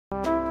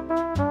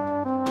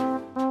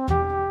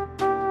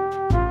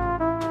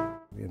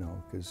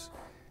is,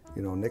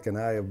 you know, Nick and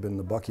I have been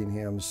the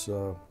Buckinghams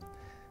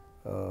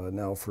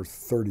now for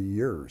 30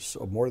 years,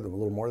 a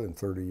little more than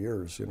 30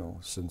 years, you know,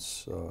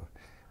 since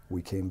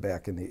we came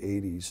back in the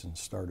 80s and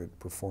started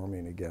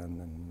performing again.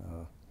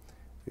 And,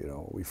 you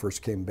know, we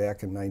first came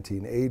back in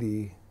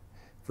 1980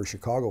 for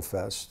Chicago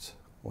Fest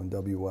when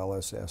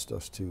WLS asked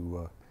us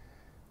to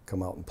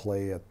come out and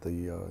play at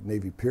the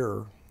Navy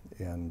Pier.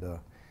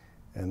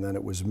 And then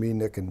it was me,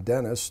 Nick, and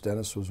Dennis.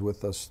 Dennis was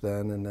with us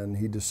then, and then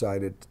he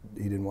decided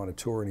he didn't want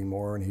to tour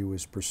anymore, and he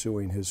was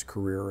pursuing his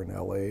career in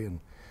LA.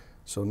 And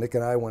so Nick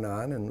and I went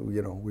on, and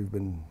you know, we've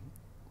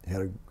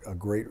had a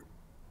great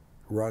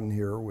run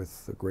here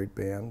with a great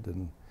band,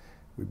 and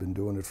we've been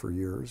doing it for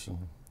years.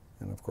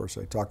 And of course,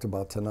 I talked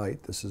about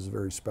tonight. This is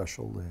very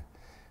special to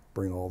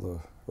bring all the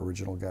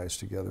original guys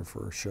together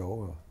for a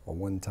show, a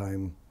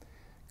one-time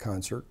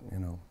concert, you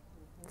know,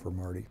 for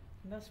Marty.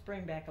 It must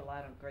bring back a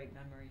lot of great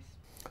memories.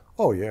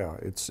 Oh yeah,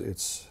 it's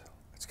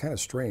kind of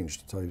strange,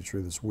 to tell you the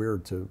truth. It's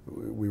weird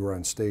we were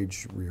on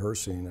stage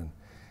rehearsing, and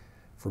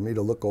for me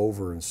to look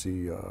over and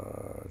see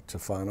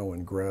Tefano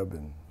and Grebb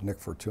and Nick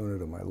Fortuna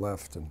to my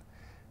left, and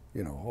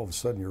you know, all of a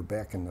sudden you're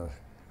back in the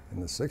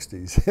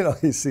 60s. You know,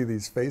 you see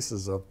these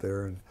faces up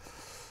there, and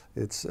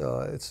it's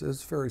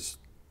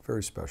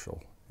very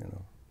special. You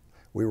know,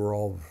 we were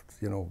all,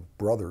 you know,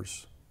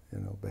 brothers, you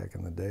know, back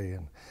in the day,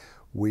 and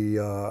we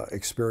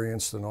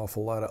experienced an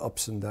awful lot of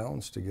ups and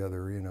downs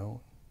together, you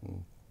know,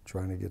 and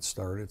trying to get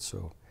started.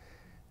 So,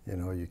 you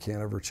know, you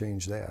can't ever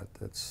change that.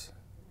 That's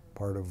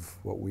part of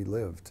what we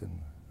lived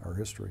in our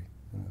history.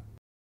 You know.